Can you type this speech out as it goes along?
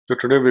So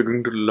today we're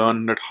going to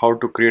learn that how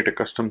to create a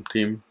custom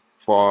theme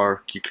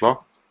for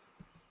Keycloak.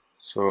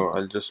 So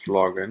I'll just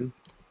log in.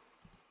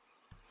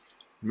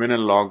 When I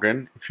log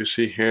in, if you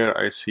see here,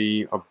 I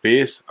see a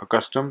base, a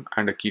custom,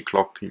 and a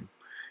Keycloak theme.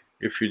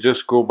 If you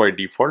just go by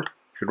default,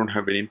 if you don't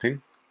have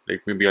anything,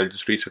 like maybe I'll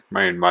just reset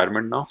my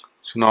environment now.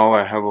 So now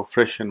I have a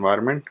fresh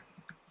environment.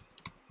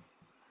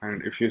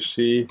 And if you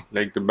see,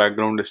 like the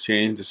background is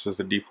changed, this is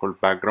the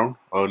default background.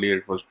 Earlier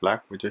it was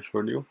black, which I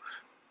showed you.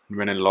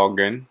 When I log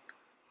in,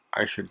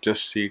 I should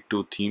just see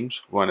two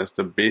themes. One is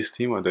the base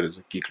theme, other is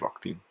a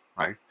Keycloak theme,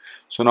 right?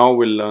 So now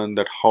we'll learn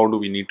that how do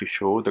we need to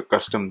show the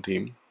custom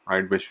theme,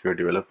 right, which we are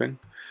developing.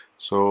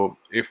 So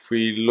if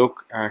we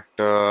look at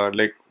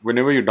like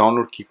whenever you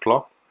download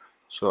Keycloak,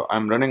 so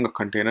I'm running a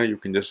container, you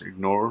can just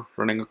ignore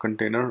running a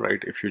container,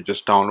 right? If you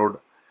just download,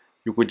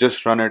 you could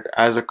just run it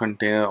as a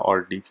container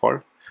or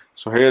default.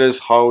 So here is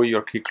how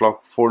your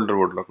Keycloak folder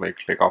would look like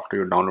after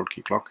you download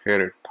Keycloak.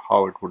 Here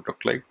how it would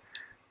look like.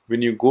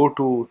 When you go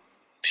to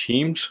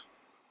themes,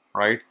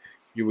 right,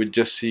 you would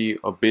just see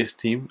a base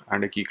theme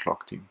and a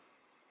Keycloak theme,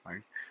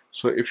 right?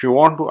 So if you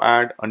want to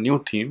add a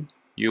new theme,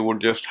 you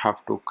would just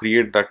have to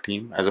create that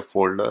theme as a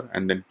folder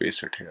and then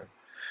paste it here.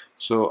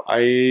 So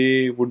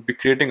I would be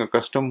creating a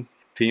custom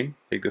theme,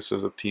 like this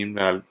is a theme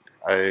that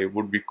I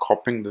would be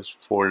copying this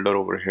folder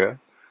over here,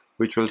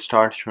 which will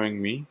start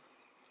showing me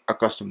a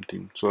custom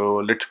theme. So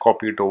let's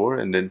copy it over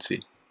and then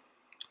see.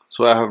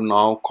 So I have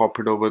now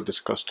copied over this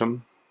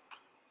custom,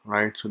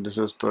 right? So this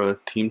is the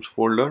themes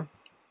folder,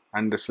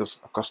 and this is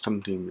a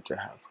custom theme which I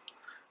have.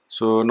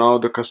 So now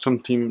the custom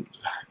theme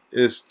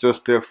is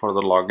just there for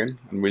the login,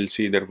 and we'll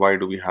see that why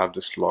do we have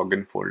this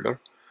login folder.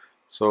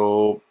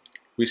 So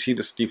we see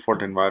this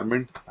default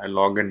environment. I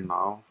log in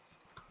now,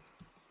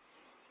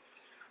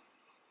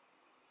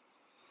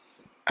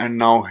 and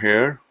now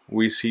here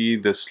we see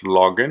this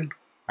login,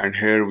 and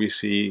here we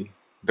see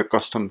the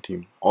custom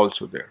theme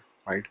also there,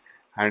 right?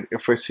 And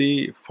if I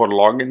see for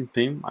login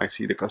theme, I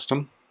see the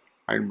custom,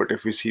 right? But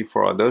if we see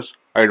for others,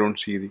 I don't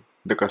see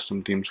the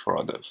custom themes for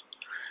others.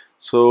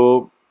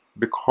 So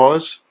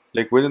because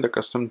like within the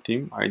custom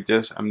theme, I'm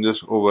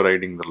just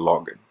overriding the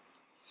login.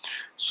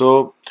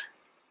 So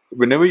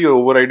whenever you're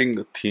overriding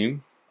the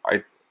theme,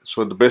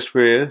 so the best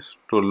way is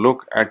to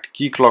look at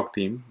Keycloak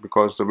theme,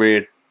 because the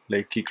way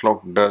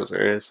Keycloak does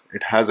is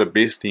it has a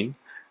base theme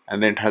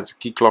and then it has a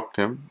Keycloak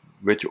theme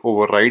which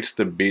overrides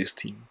the base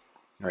theme,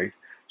 right?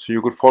 So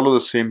you could follow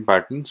the same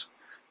patterns.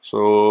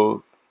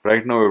 So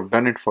right now we've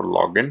done it for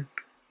login,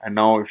 and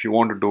now if you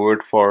want to do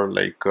it for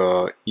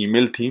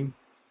email theme,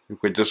 you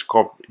could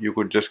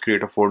just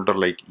create a folder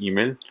like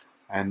email,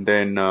 and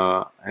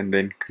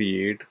then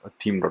create a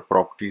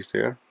theme.properties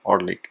there,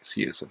 or like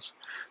CSS.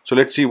 So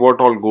let's see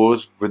what all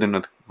goes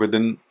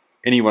within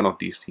any one of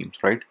these themes,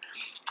 right?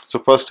 So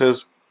first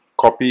is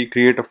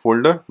create a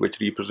folder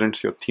which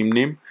represents your theme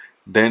name,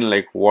 then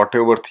like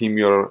whatever theme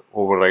you're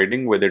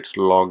overriding, whether it's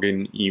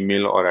login,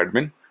 email, or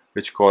admin,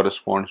 which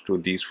corresponds to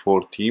these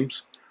four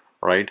themes,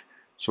 right?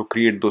 So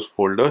create those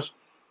folders.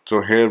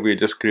 So here we're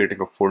just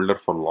creating a folder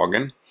for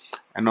login,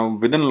 and now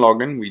within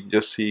login we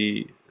just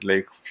see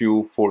like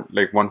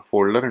one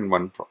folder and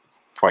one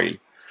file.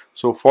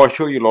 So for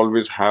sure you'll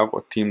always have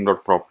a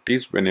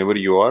theme.properties whenever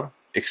you are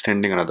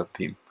extending another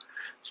theme.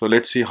 So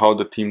let's see how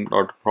the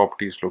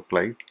theme.properties look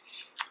like.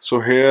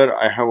 So here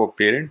I have a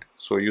parent.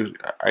 So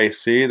I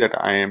say that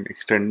I am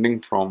extending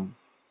from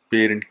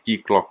parent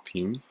Keycloak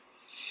theme.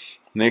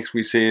 Next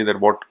we say that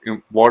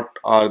what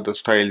are the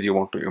styles you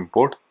want to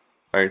import,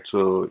 right?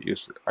 So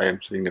I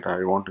am saying that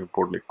I want to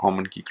import like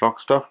common Keycloak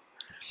stuff,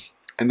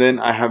 and then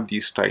I have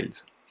these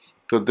styles.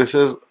 So this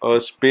is a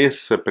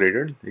space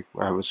separated, like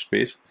I have a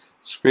space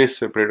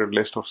separated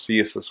list of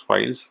CSS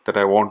files that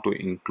I want to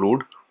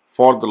include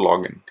for the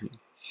login theme.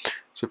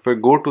 So if I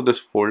go to this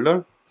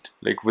folder,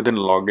 like within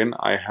login,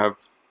 I have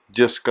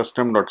just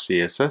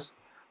custom.css,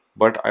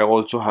 but I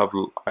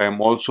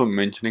am also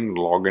mentioning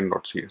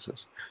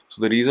login.css.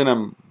 So the reason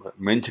I'm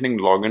mentioning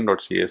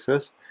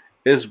login.css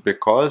is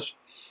because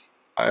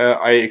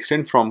I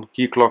extend from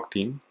Keycloak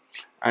theme,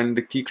 and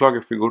the Keycloak,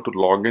 if we go to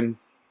login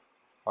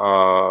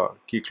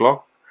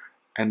Keycloak,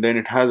 and then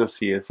it has a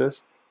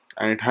CSS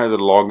and it has a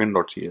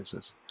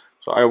login.css.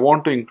 So I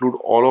want to include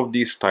all of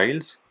these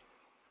styles,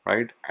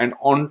 right? And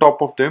on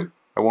top of them,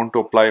 I want to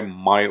apply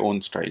my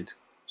own styles.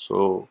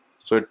 So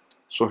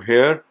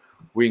here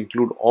we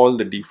include all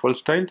the default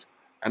styles,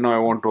 and now I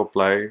want to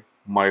apply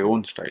my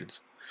own styles.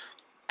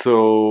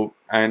 So,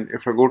 and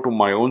if I go to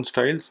my own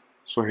styles,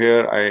 so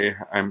here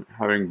I'm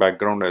having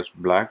background as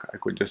black. I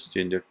could just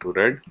change it to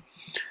red.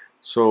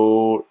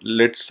 So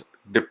let's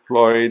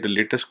deploy the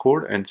latest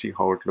code and see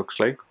how it looks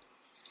like.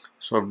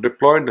 So I've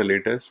deployed the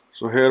latest.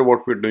 So here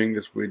what we're doing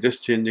is we're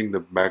just changing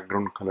the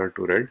background color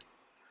to red,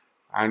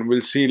 and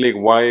we'll see like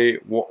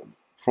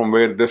from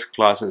where this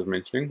class is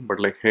mentioning, but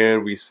like here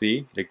we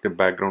see like the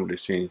background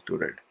is changed to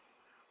red,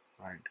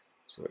 right?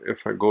 So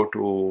if I go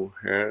to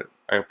here,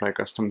 I apply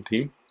custom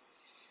theme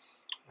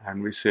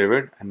and we save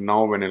it, and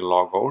now when I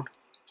log out,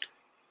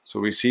 so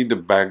we see the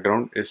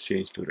background is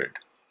changed to red.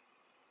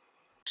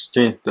 Let's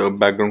change the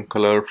background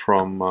color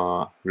from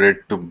red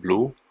to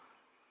blue,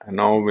 and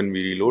now when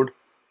we reload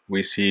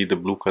we see the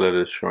blue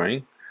color is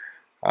showing.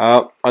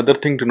 Other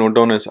thing to note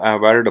down is I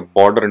have added a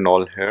border and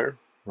all here,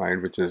 right,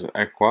 which is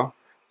aqua.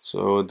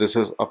 So this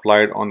is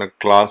applied on the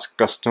class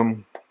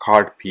custom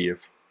card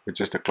PF, which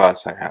is the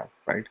class I have,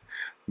 right?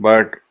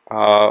 But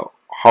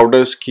how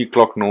does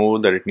Keycloak know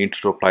that it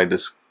needs to apply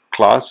this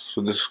class?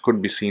 So this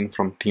could be seen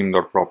from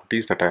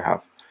theme.properties that I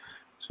have.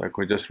 So I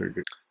could just read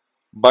it.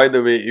 By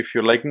the way, if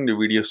you're liking the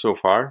video so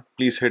far,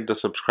 please hit the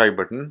subscribe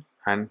button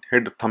and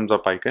hit the thumbs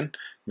up icon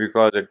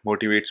because it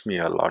motivates me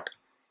a lot.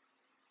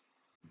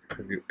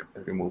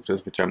 Remove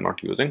this, which I'm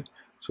not using.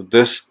 So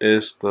this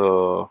is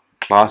the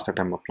class that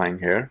I'm applying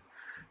here.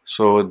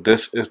 So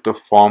this is the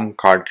form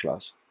card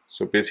class.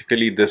 So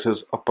basically this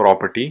is a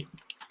property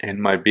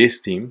in my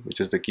base theme, which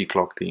is the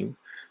Keycloak theme.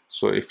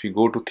 So if you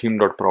go to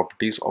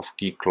theme.properties of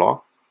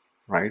Keycloak,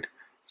 right?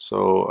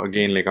 So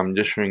again, like I'm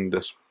just showing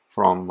this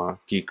from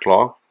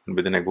Keycloak, and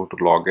then I go to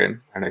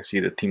login and I see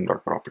the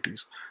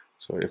theme.properties.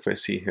 So if I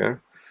see here,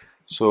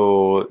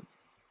 so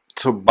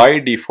by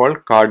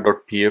default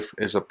card.pf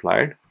is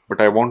applied,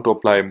 but I want to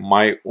apply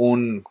my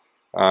own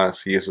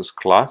CSS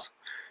class.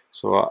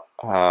 So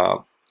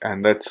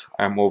and that's,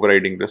 I'm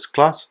overriding this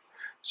class.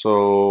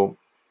 So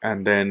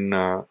and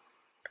then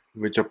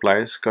which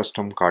applies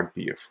custom card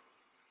PF,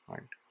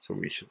 right? So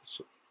we should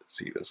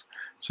see this.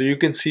 So you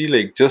can see,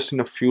 like, just in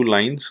a few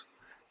lines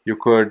you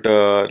could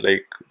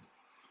like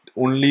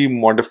only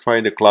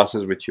modify the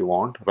classes which you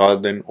want rather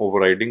than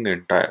overriding the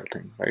entire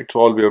thing, right? So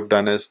all we have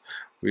done is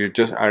we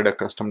just add a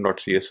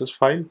custom.css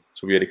file,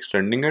 so we are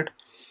extending it,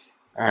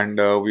 and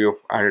we have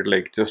added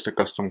like just a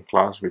custom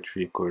class which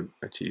we could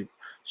achieve.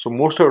 So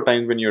most of the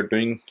time when you're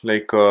doing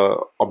like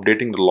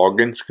updating the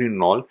login screen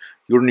and all,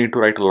 you don't need to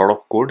write a lot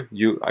of code.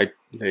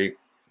 Like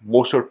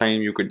most of the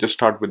time you could just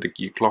start with the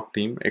Keycloak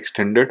theme,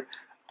 extend it,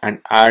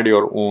 and add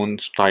your own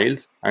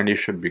styles, and you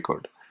should be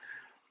good.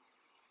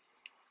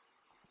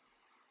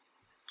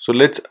 So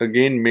let's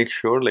again make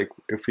sure, like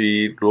if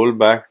we roll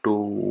back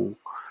to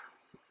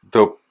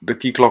the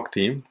Keycloak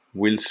theme,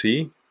 we'll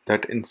see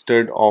that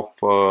instead of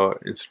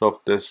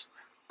this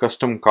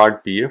custom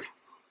card PF,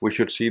 we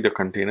should see the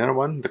container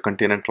one. The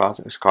container class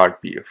is card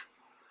PF.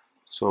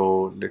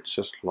 So let's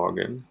just log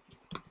in.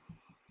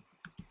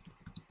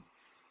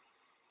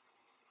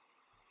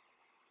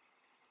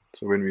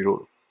 So when we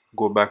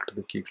go back to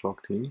the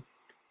Keycloak theme,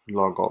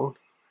 log out,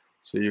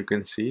 so you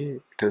can see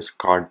it is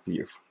card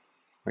PF,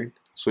 right?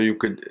 So you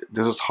could,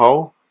 this is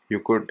how you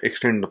could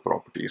extend the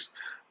properties.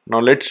 Now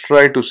let's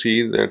try to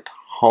see that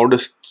how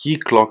does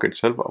Keycloak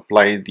itself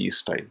apply these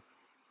style.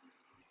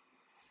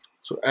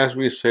 So as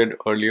we said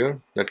earlier,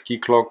 that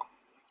Keycloak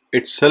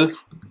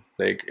itself,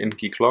 like in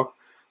Keycloak,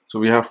 so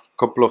we have a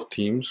couple of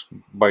themes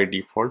by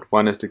default.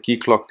 One is the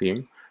Keycloak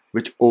theme,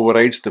 which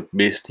overrides the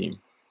base theme,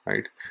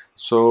 right?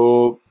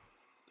 So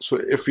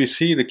if we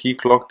see the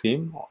Keycloak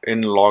theme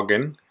in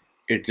login,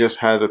 it just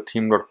has a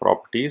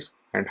theme.properties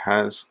and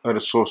has a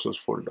resources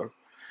folder.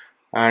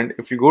 And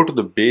if you go to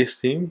the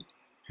base theme,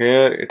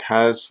 here it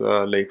has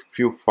like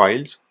few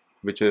files,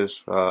 which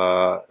is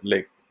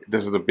like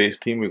this is the base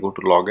theme. We go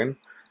to login,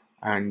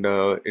 and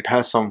it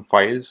has some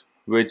files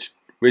which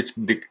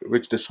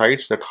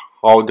decides that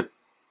how the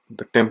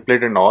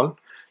template and all,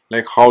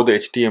 like how the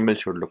HTML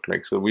should look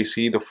like. So we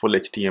see the full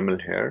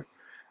HTML here,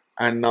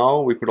 and now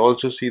we could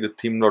also see the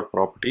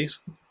theme.properties.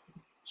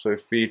 So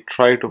if we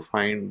try to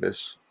find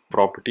this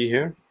property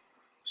here,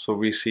 so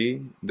we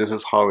see this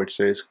is how it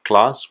says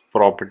class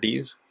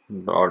properties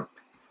dot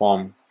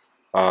form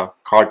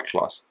card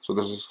class. So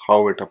this is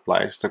how it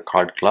applies the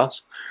card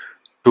class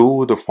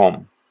to the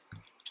form,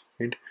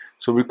 right?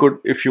 So we could,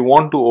 if you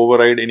want to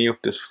override any of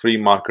this free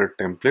marker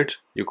templates,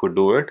 you could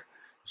do it.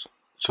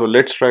 So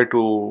let's try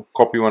to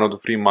copy one of the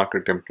free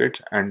marker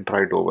templates and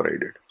try to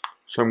override it.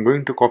 So I'm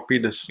going to copy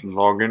this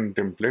login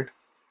template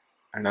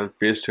and I'll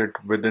paste it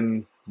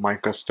within my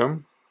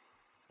custom,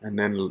 and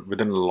then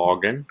within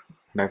login,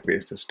 and I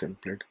paste this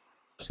template.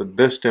 So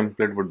this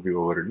template would be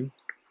overridden,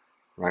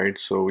 right?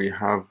 So we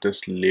have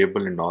this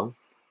label and all.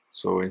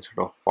 So instead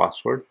of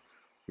password,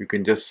 you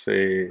can just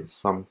say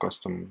some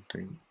custom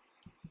thing.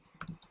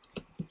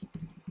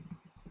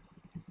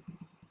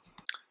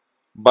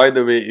 By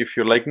the way, if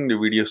you're liking the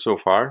video so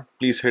far,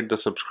 please hit the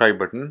subscribe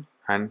button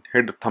and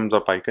hit the thumbs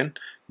up icon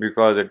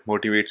because it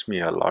motivates me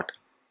a lot.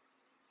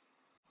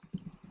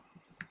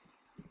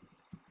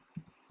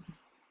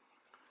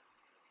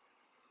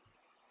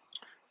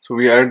 So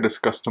we added this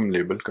custom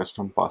label,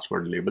 custom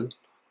password label,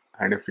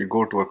 and if we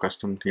go to a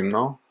custom theme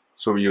now,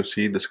 so you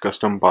see this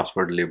custom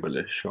password label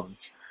is shown.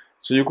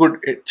 So you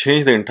could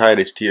change the entire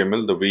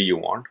HTML the way you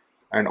want,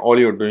 and all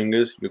you're doing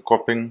is you're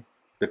copying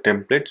the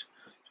templates.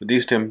 So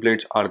these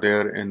templates are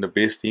there in the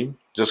base theme.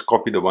 Just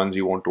copy the ones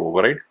you want to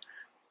override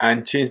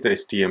and change the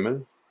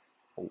HTML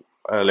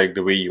like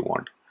the way you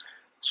want.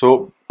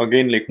 So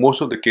again, like most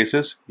of the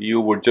cases,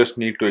 you would just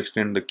need to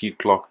extend the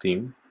Keycloak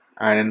theme,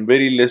 and in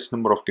very less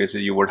number of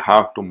cases you would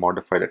have to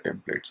modify the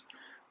templates.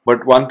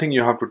 But one thing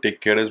you have to take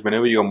care is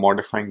whenever you're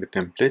modifying the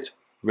templates,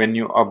 when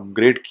you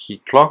upgrade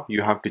Keycloak,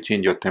 you have to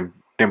change your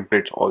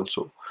templates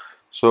also.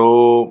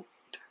 So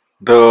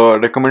the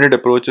recommended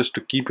approach is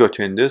to keep your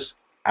changes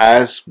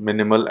as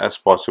minimal as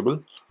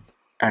possible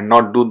and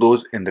not do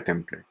those in the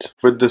templates.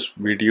 With this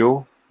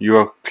video, you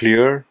are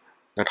clear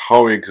that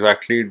how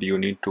exactly do you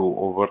need to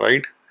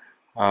override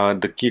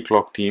the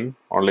Keycloak theme,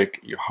 or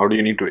like how do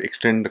you need to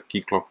extend the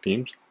Keycloak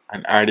themes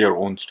and add your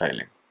own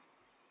styling.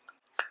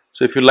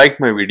 So if you liked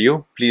my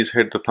video, please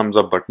hit the thumbs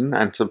up button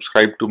and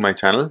subscribe to my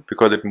channel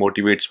because it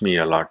motivates me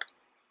a lot.